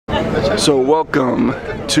So welcome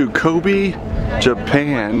to Kobe,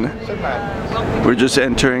 Japan. We're just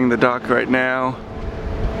entering the dock right now.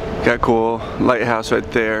 Got a cool lighthouse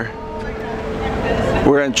right there.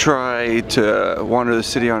 We're gonna try to wander the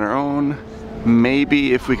city on our own.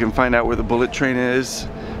 Maybe if we can find out where the bullet train is,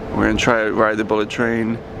 we're gonna try to ride the bullet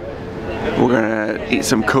train. We're gonna eat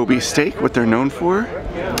some Kobe steak, what they're known for.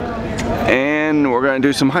 And we're gonna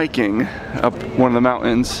do some hiking up one of the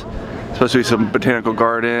mountains. Supposed to be some botanical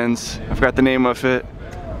gardens. I forgot the name of it.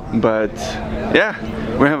 But yeah,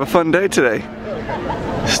 we're gonna have a fun day today.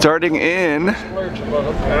 Starting in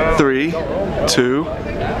 3, 2,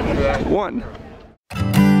 1.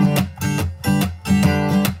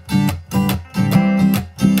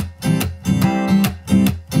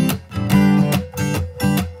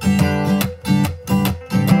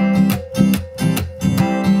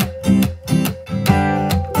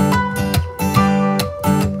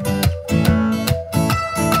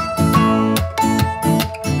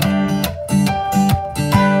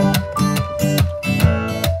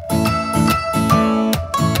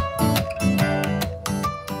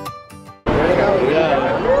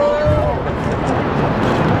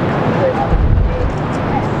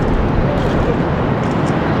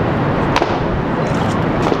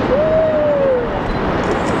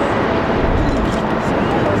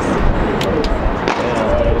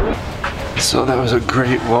 So that was a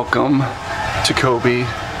great welcome to Kobe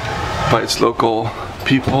by its local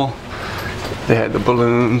people. They had the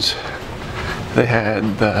balloons, they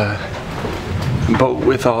had the boat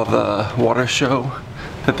with all the water show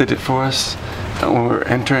that they did for us when we were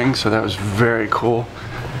entering, so that was very cool.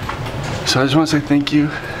 So I just want to say thank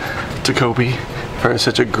you to Kobe for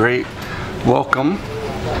such a great welcome.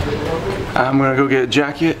 I'm gonna go get a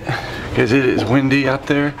jacket because it is windy out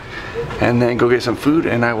there, and then go get some food,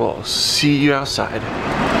 and I will see you outside.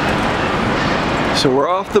 So we're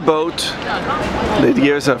off the boat. They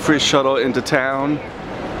gave us a free shuttle into town.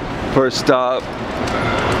 First stop,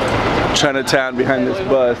 Chinatown behind this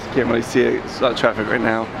bus. Can't really see it, it's a lot of traffic right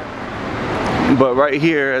now. But right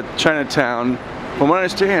here at Chinatown, from what I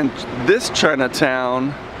understand, this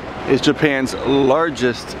Chinatown is Japan's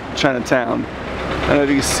largest Chinatown. I don't know if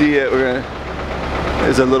you can see it.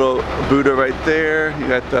 There's a little Buddha right there. You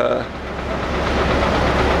got the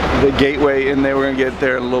gateway in there. We're gonna get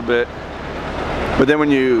there in a little bit. But then when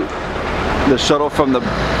the shuttle from the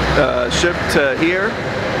ship to here,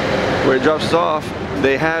 where it drops us off,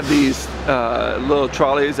 they have these little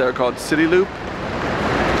trolleys that are called City Loop.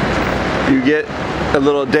 You get a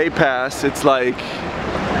little day pass. It's like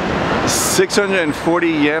 640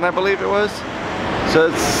 yen, I believe it was. So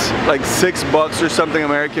it's like $6 or something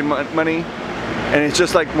American money. And it's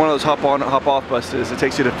just like one of those hop on, hop off buses. It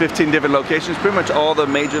takes you to 15 different locations, pretty much all the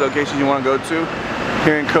major locations you want to go to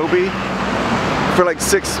here in Kobe for like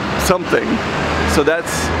 $6 something. So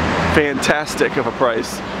that's fantastic of a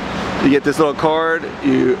price. You get this little card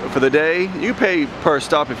for the day. You pay per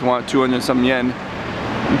stop if you want 200 some yen,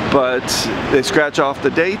 but they scratch off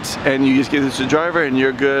the date and you just give this to the driver and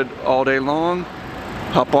you're good all day long.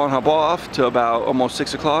 Hop on, hop off to about almost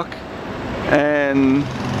 6 o'clock. And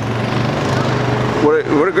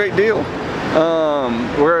what a great deal.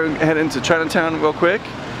 We're heading to Chinatown real quick,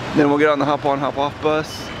 then we'll get on the hop on hop off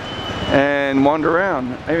bus and wander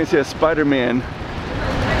around. I even see a Spider-Man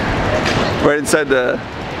right inside the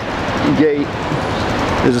gate.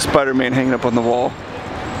 There's a Spider-Man hanging up on the wall,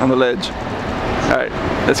 on the ledge. Alright,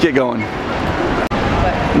 let's get going.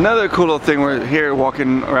 Another cool little thing, we're here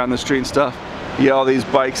walking around the street and stuff. You get all these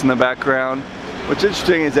bikes in the background. What's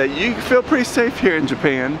interesting is that you feel pretty safe here in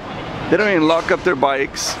Japan. They don't even lock up their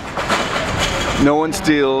bikes. No one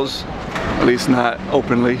steals, at least not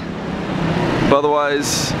openly. But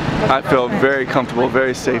otherwise, I feel very comfortable,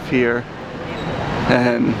 very safe here.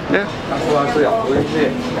 And yeah.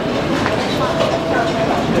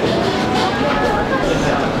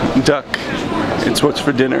 Duck, it's what's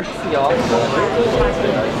for dinner.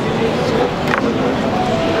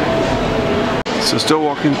 So still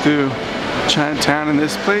walking through Chinatown, and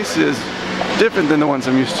this place is different than the ones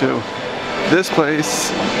I'm used to. This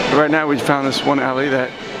place, right now we found this one alley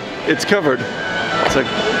that it's covered. It's like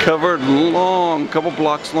covered long, couple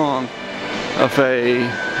blocks long of a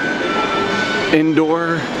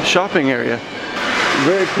indoor shopping area.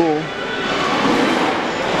 Very cool.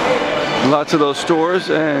 Lots of those stores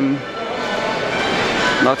and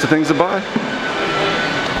lots of things to buy.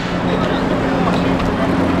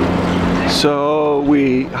 So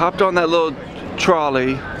we hopped on that little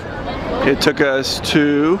trolley. It took us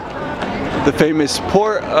to the famous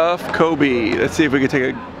port of Kobe. Let's see if we can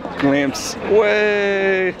take a glimpse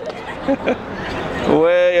way,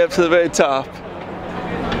 way up to the very top.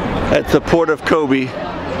 at the port of Kobe,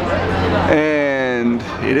 and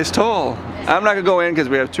it is tall. I'm not gonna go in because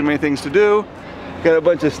we have too many things to do. Got a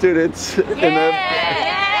bunch of students in the...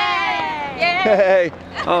 Hey!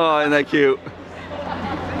 Oh, isn't that cute?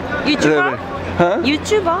 YouTuber? Huh?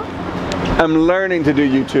 YouTuber? I'm learning to do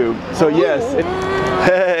YouTube, so yes.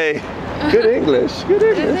 Hey! Good English, good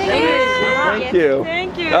English. Thank you.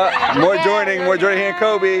 Thank you. More joining here in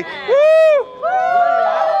Kobe. Woo!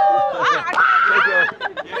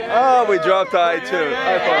 Oh, we dropped I too.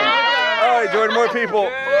 Oh, join more people.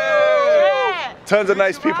 Tons of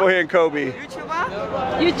nice people here in Kobe.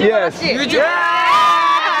 YouTuber? Yes. YouTube.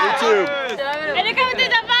 YouTube.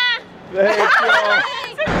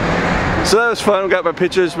 So that was fun. We got my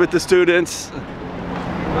pictures with the students.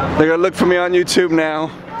 They're gonna look for me on YouTube now,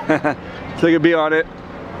 so they can be on it.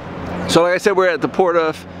 So like I said, we're at the port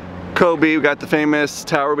of Kobe. We got the famous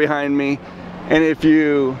tower behind me, and if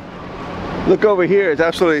you look over here, it's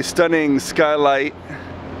absolutely stunning skylight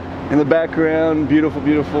in the background. Beautiful,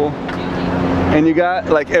 beautiful. And you got,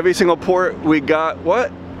 like every single port, we got what?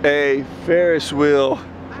 A Ferris wheel.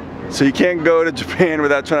 So you can't go to Japan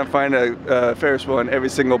without trying to find a Ferris wheel in every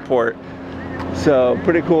single port. So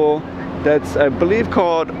pretty cool. That's, I believe,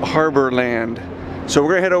 called Harbor Land. So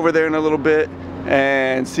we're gonna head over there in a little bit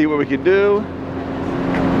and see what we can do.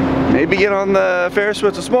 Maybe get on the Ferris wheel.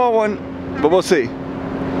 It's a small one, but we'll see.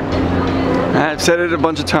 I've said it a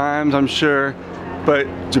bunch of times, I'm sure, but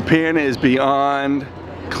Japan is beyond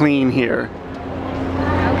clean here.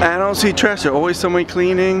 I don't see trash. There's always somebody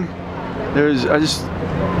cleaning. I just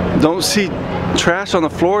don't see trash on the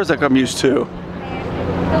floors like I'm used to.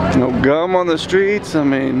 No gum on the streets. I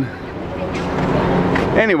mean,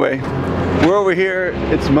 anyway, we're over here.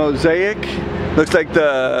 It's Mosaic. Looks like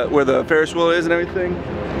where the Ferris wheel is and everything.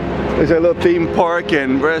 There's a little theme park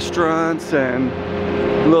and restaurants and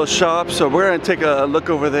little shops. So we're gonna take a look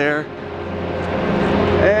over there.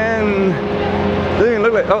 And it doesn't even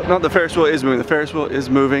look like, oh no, the Ferris wheel is moving. The Ferris wheel is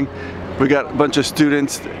moving. We got a bunch of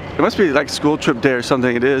students. It must be like school trip day or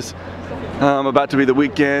something. It is. About to be the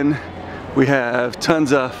weekend. We have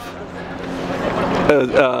tons of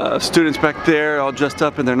students back there all dressed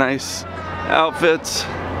up in their nice outfits.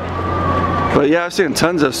 But yeah, I've seen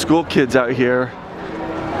tons of school kids out here.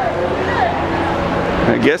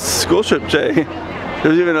 I guess school trip day.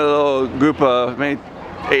 There's even a little group of maybe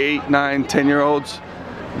 8, 9, 10-year-olds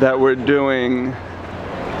that were doing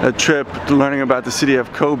a trip learning about the city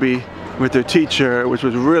of Kobe with their teacher, which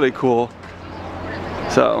was really cool.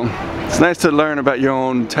 So it's nice to learn about your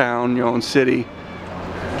own town, your own city.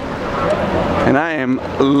 And I am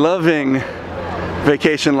loving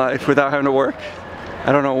vacation life without having to work.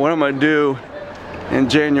 I don't know what I'm gonna do in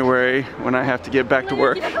January when I have to get back to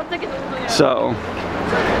work. So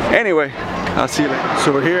anyway, I'll see you later.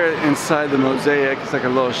 So we're here inside the Mosaic. It's like a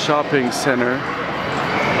little shopping center.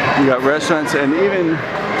 You got restaurants, and even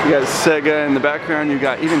you got Sega in the background. You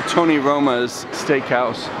got even Tony Roma's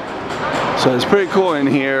steakhouse. So it's pretty cool in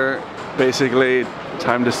here. Basically,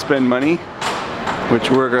 time to spend money, which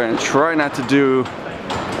we're going to try not to do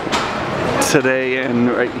today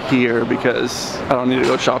and right here because I don't need to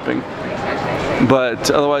go shopping.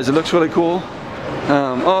 But otherwise, it looks really cool.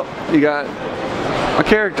 Oh, you got a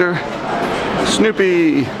character,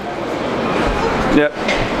 Snoopy. Yep,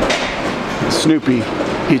 Snoopy.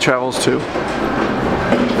 He travels too.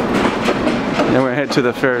 Then we're gonna head to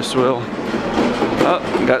the Ferris wheel. Oh,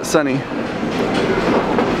 got Sunny.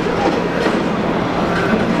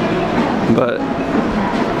 But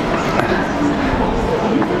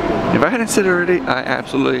if I hadn't said it already, I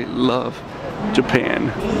absolutely love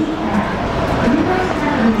Japan.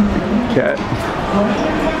 Cat.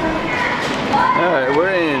 Alright,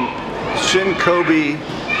 we're in Shin Kobe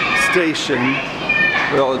Station,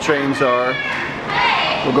 where all the trains are.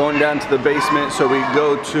 We're going down to the basement, so we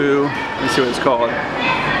go to, let's see what it's called,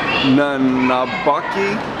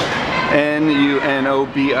 Nunobiki,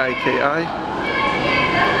 N-U-N-O-B-I-K-I,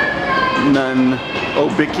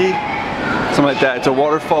 Nunobiki, something like that. It's a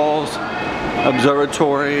waterfalls,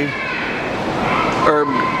 observatory, herb,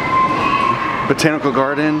 botanical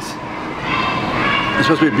gardens. It's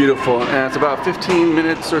supposed to be beautiful, and it's about 15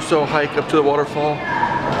 minutes or so hike up to the waterfall.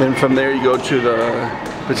 Then from there you go to the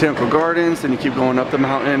botanical gardens, then you keep going up the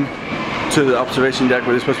mountain to the observation deck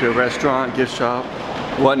where there's supposed to be a restaurant, gift shop,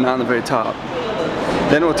 whatnot on the very top.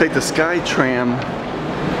 Then we'll take the sky tram,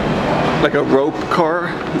 like a rope car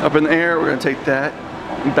up in the air. We're gonna take that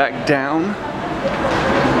back down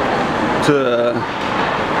the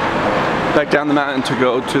mountain to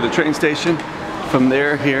go to the train station. From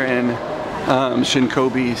there, here in Shin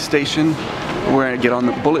Kobe Station, we're gonna get on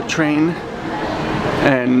the bullet train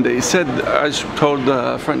And they said, I just told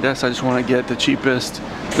the front desk I just want to get the cheapest,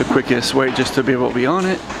 the quickest way just to be able to be on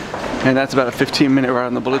it. And that's about a 15-minute ride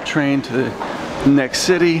on the bullet train to the next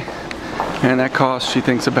city. And that costs, she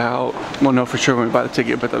thinks, about, well, no for sure when we buy the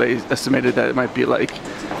ticket, but they estimated that it might be like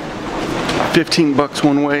 15 bucks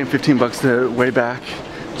one way and 15 bucks the way back.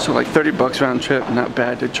 So like 30 bucks round trip, not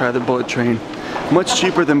bad to try the bullet train. Much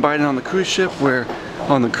cheaper than buying it on the cruise ship, where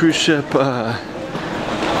on the cruise ship,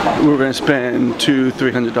 we're gonna spend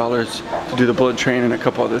 $200–300 to do the bullet train and a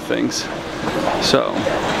couple other things. So,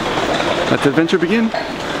 let the adventure begin.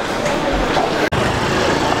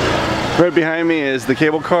 Right behind me is the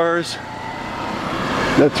cable cars.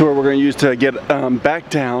 That's where we're gonna use to get back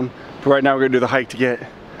down. But right now we're gonna do the hike to get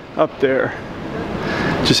up there.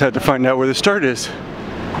 Just had to find out where the start is.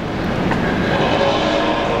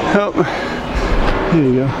 Oh, here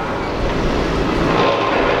you go.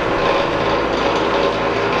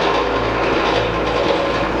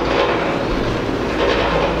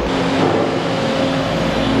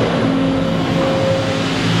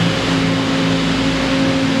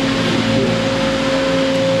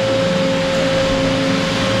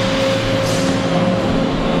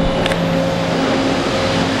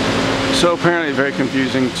 So apparently very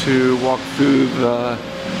confusing to walk through the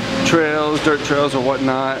trails, dirt trails or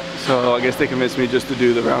whatnot. So I guess they convinced me just to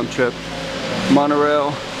do the round trip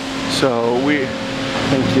monorail. So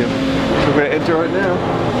thank you. So we're gonna enter right now.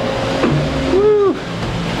 Woo!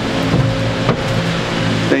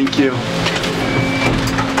 Thank you.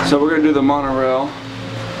 So we're gonna do the monorail.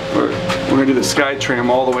 We're gonna do the sky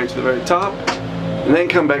tram all the way to the very top and then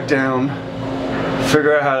come back down,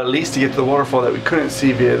 figure out how at least to get to the waterfall that we couldn't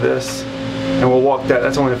see via this. And we'll walk that.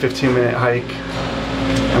 That's only a 15-minute hike.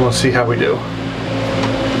 And we'll see how we do.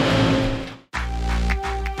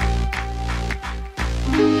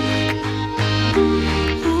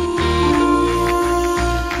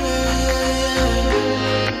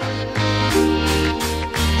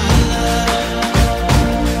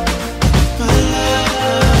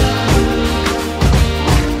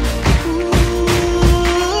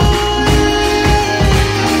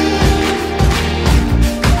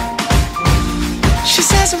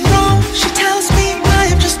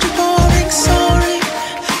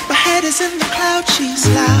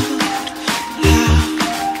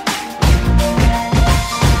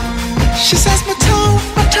 She says my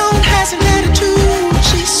tone has an attitude.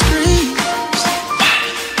 She screams.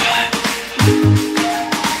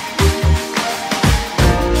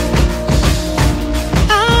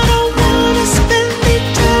 I don't wanna spend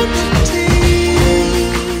eternity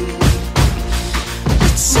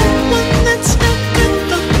with someone that's not good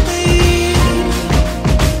for me.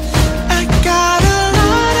 I got a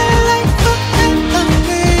lot of life ahead of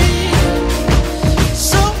me,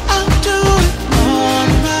 so I'll do it on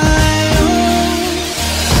my own.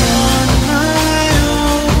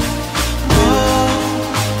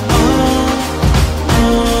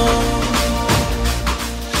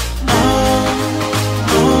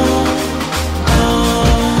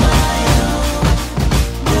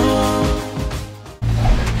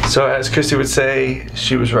 So as Christy would say,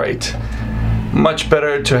 she was right. Much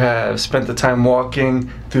better to have spent the time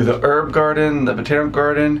walking through the herb garden, the botanical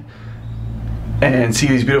garden, and see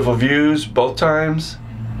these beautiful views both times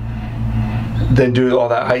than do all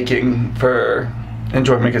that hiking for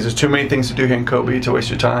enjoyment, because there's too many things to do here in Kobe to waste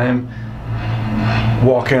your time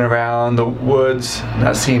walking around the woods,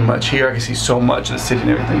 not seeing much here. I can see so much of the city and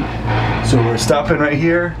everything. So we're stopping right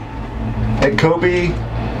here at Kobe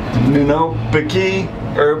Nunobiki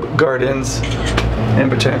Herb Gardens and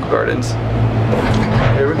Botanical Gardens.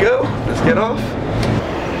 Here we go. Let's get off.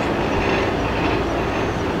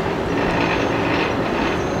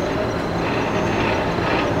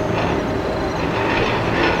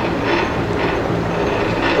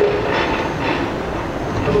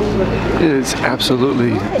 It is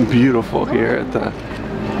absolutely beautiful here at the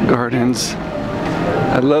gardens.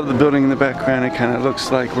 I love the building in the background. It kind of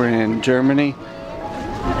looks like we're in Germany.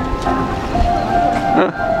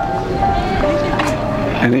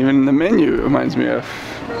 And even the menu reminds me of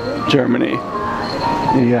Germany.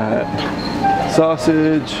 You got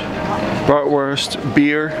sausage, bratwurst,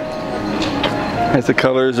 beer. Has the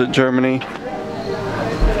colors of Germany.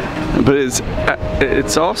 But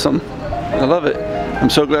it's awesome. I love it. I'm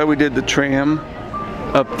so glad we did the tram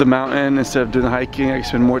up the mountain instead of doing the hiking. I can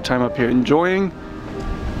spend more time up here enjoying.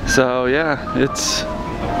 So yeah, it's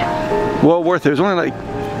well worth it. It was only like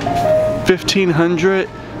 1,500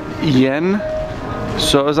 yen.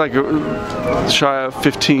 So it was like shy of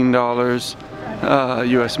 $15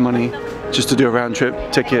 US money just to do a round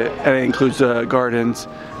trip ticket, and it includes the gardens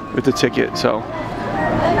with the ticket. So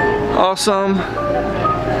awesome.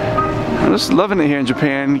 I'm just loving it here in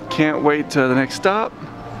Japan. Can't wait to the next stop.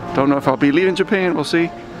 Don't know if I'll be leaving Japan, we'll see.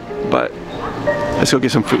 But let's go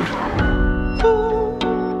get some food.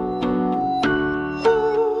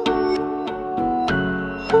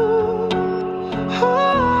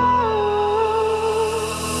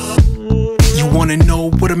 You wanna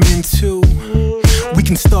know what I'm into? We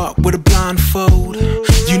can start with a blindfold.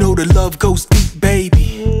 You know the love goes deep,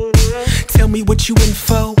 baby. Tell me what you in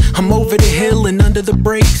for. I'm over the hill and under the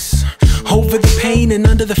brakes, over the pain and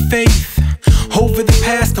under the faith, over the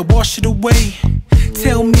past, I wash it away.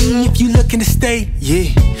 Tell me if you looking to stay,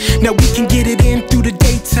 yeah. Now we can get it in through the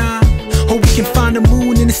daytime, or we can find the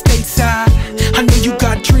moon in the stateside. I know you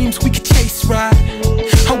got dreams we could chase, right?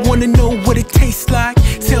 I wanna know what it tastes like.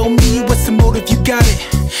 Tell me what's the motive, you got it.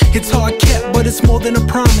 It's hard kept, but it's more than a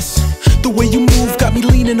promise. The way you move got me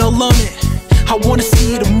leaning all on it. I wanna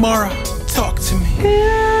see you tomorrow, talk to me.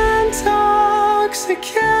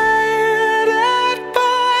 Intoxicated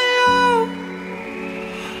by you.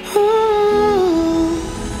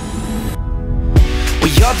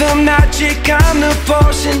 Well, you're the magic, I'm the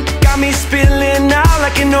potion. Got me spilling out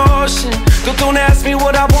like an ocean. Don't ask me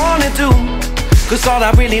what I wanna do, cause all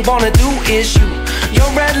I really wanna do is you. Your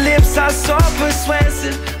red lips are so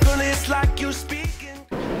persuasive, but it's like you speaking.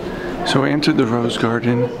 So we entered the Rose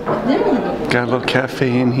Garden. Got a little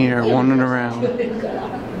cafe in here, wandering around.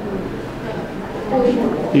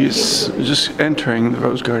 Just entering the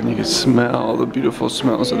Rose Garden, you can smell the beautiful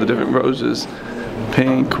smells of the different roses.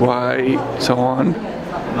 Pink, white, so on.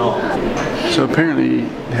 So apparently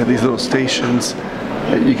they have these little stations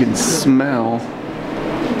that you can smell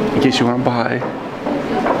in case you want to buy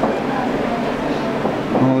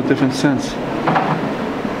all the different scents.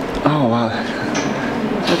 Oh wow,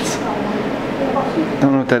 that's, I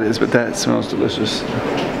don't know what that is, but that smells delicious.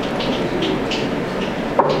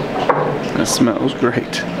 That smells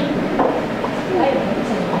great.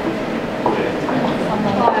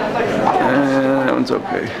 That one's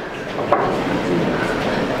okay.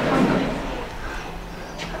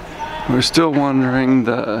 We're still wandering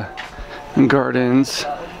the gardens.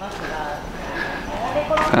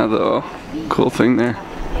 The cool thing there.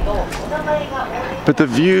 But the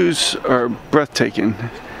views are breathtaking.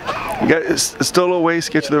 You got still a little ways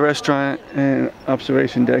to get to the restaurant, and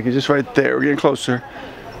observation deck is just right there. We're getting closer.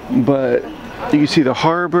 But you can see the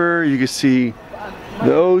harbor, you can see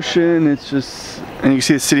the ocean, it's just, and you can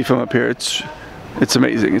see the city from up here. It's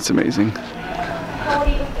amazing, it's amazing.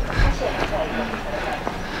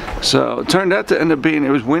 So it turned out to end up being, it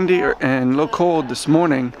was windy and a little cold this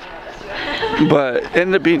morning, but it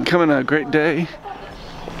ended up becoming a great day.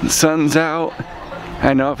 The sun's out.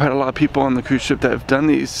 I know I've had a lot of people on the cruise ship that have done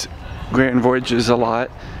these grand voyages a lot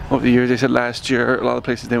over the years. They said last year a lot of the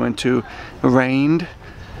places they went to rained.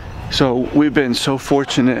 So we've been so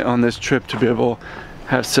fortunate on this trip to be able to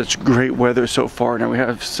have such great weather so far. Now we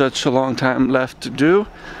have such a long time left to do,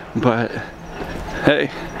 but hey,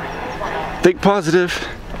 think positive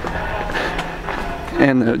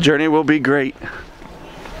and the journey will be great.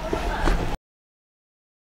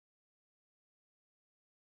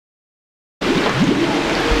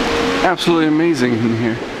 Absolutely amazing in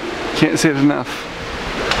here. Can't say it enough.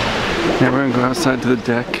 Now we're gonna go outside to the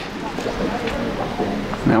deck.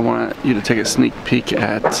 And I want you to take a sneak peek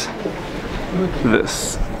at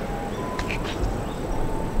this.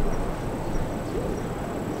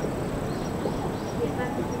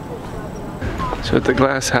 So at the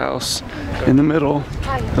glass house in the middle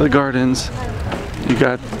of the gardens, you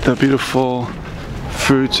got the beautiful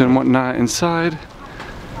fruits and whatnot inside.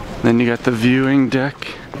 Then you got the viewing deck,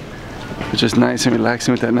 which is nice and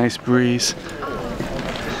relaxing with that nice breeze.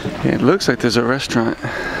 And it looks like there's a restaurant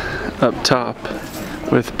up top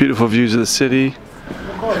with beautiful views of the city.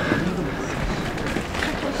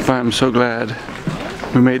 I'm so glad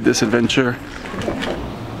we made this adventure.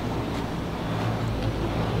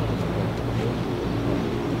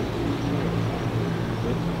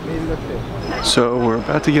 So we're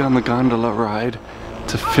about to get on the gondola ride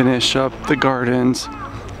to finish up the gardens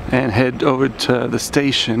and head over to the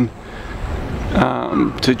station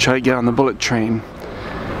to try to get on the bullet train.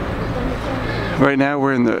 Right now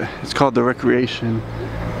we're in it's called the recreation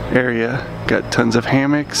area. Got tons of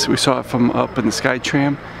hammocks. We saw it from up in the sky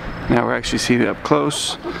tram. Now we're actually seeing it up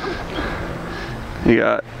close. You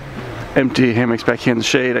got empty hammocks back here in the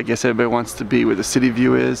shade. I guess everybody wants to be where the city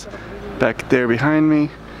view is. Back there behind me.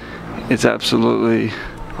 It's absolutely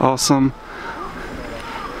awesome.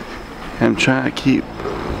 I'm trying to keep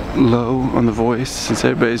low on the voice since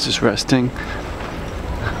everybody's just resting.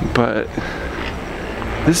 But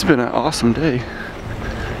this has been an awesome day.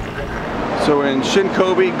 So we're in Shin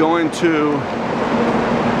Kobe going to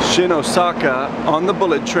Shin Osaka on the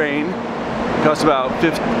bullet train. It costs about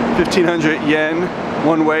 1,500 yen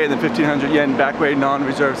one way and then 1,500 yen back way,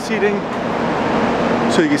 non-reserved seating.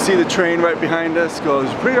 So you can see the train right behind us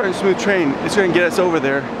goes pretty darn smooth train. It's going to get us over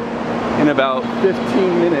there in about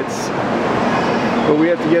 15 minutes. But we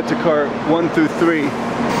have to get to car 1 through 3.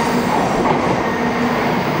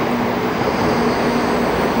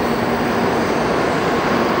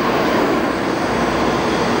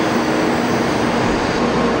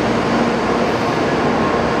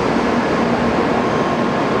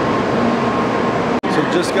 So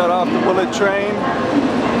just got off the bullet train.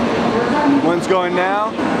 One's going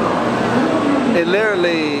now. It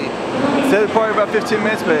literally said probably about 15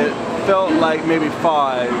 minutes, but it felt like maybe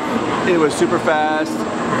 5. It was super fast,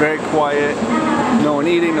 very quiet, no one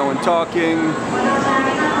eating, no one talking.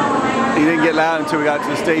 It didn't get loud until we got to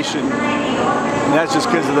the station. And that's just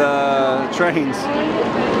because of the trains.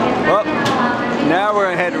 Well, now we're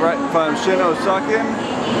gonna head right from Shin Osaka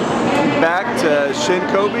back to Shin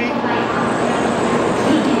Kobe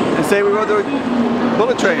and say we rode the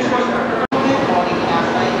bullet train.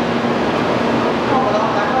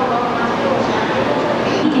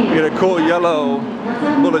 We got a cool yellow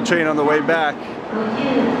bullet train on the way back.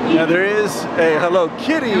 Now there is a Hello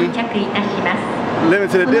Kitty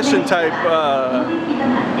limited edition type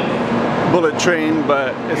bullet train,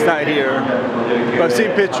 but it's not here. But I've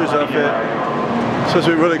seen pictures of it. It's supposed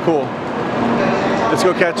to be really cool. Let's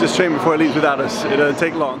go catch this train before it leaves without us. It doesn't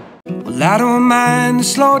take long. Well, I don't mind to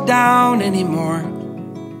slow down anymore.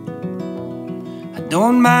 I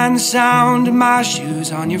don't mind the sound of my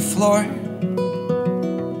shoes on your floor.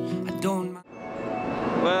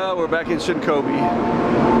 Well, we're back in Shin Kobe.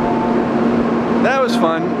 That was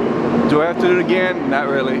fun. Do I have to do it again? Not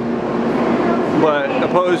really. But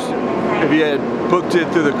opposed, if you had booked it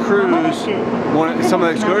through the cruise, some of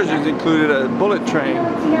the excursions included a bullet train,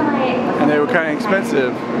 and they were kind of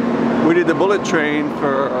expensive. We did the bullet train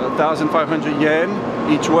for 1,500 yen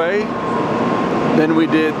each way. Then we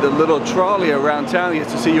did the little trolley around town to get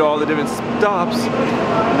to see all the different stops.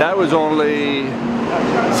 That was only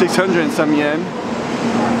 600 and some yen.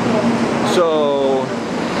 So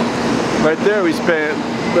right there we spent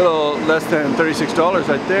a little less than $36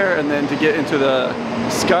 right there, and then to get into the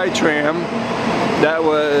Sky Tram, that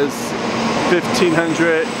was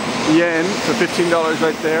 1,500 yen, so $15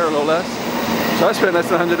 right there, a little less. So I spent less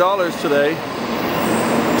than $100 today,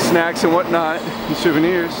 snacks and whatnot, and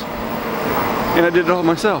souvenirs, and I did it all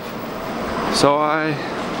myself. So I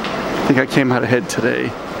think I came out ahead today,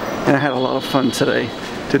 and I had a lot of fun today.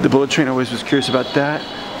 Did the bullet train, I always was curious about that.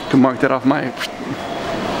 Can mark that off my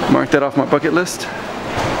bucket list.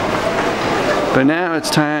 But now it's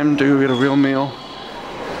time to go get a real meal.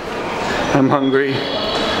 I'm hungry.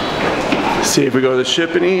 See if we go to the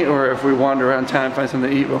ship and eat, or if we wander around town and find something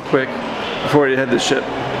to eat real quick before we head to the ship.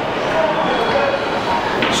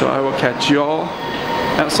 So I will catch y'all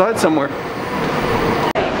outside somewhere.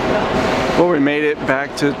 Well, we made it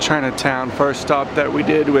back to Chinatown. First stop that we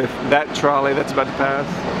did with that trolley that's about to pass.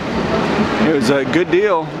 It was a good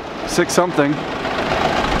deal, 6 something.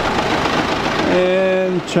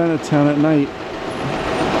 And Chinatown at night.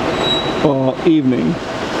 Well, evening.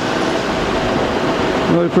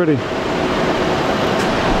 Really pretty.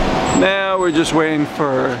 Now we're just waiting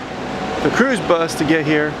for the cruise bus to get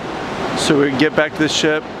here so we can get back to the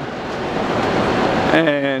ship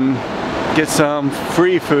and get some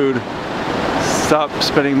free food. Stop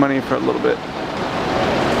spending money for a little bit.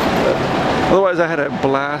 Otherwise, I had a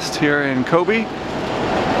blast here in Kobe.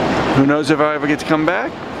 Who knows if I ever get to come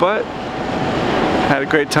back, but had a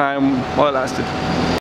great time while it lasted.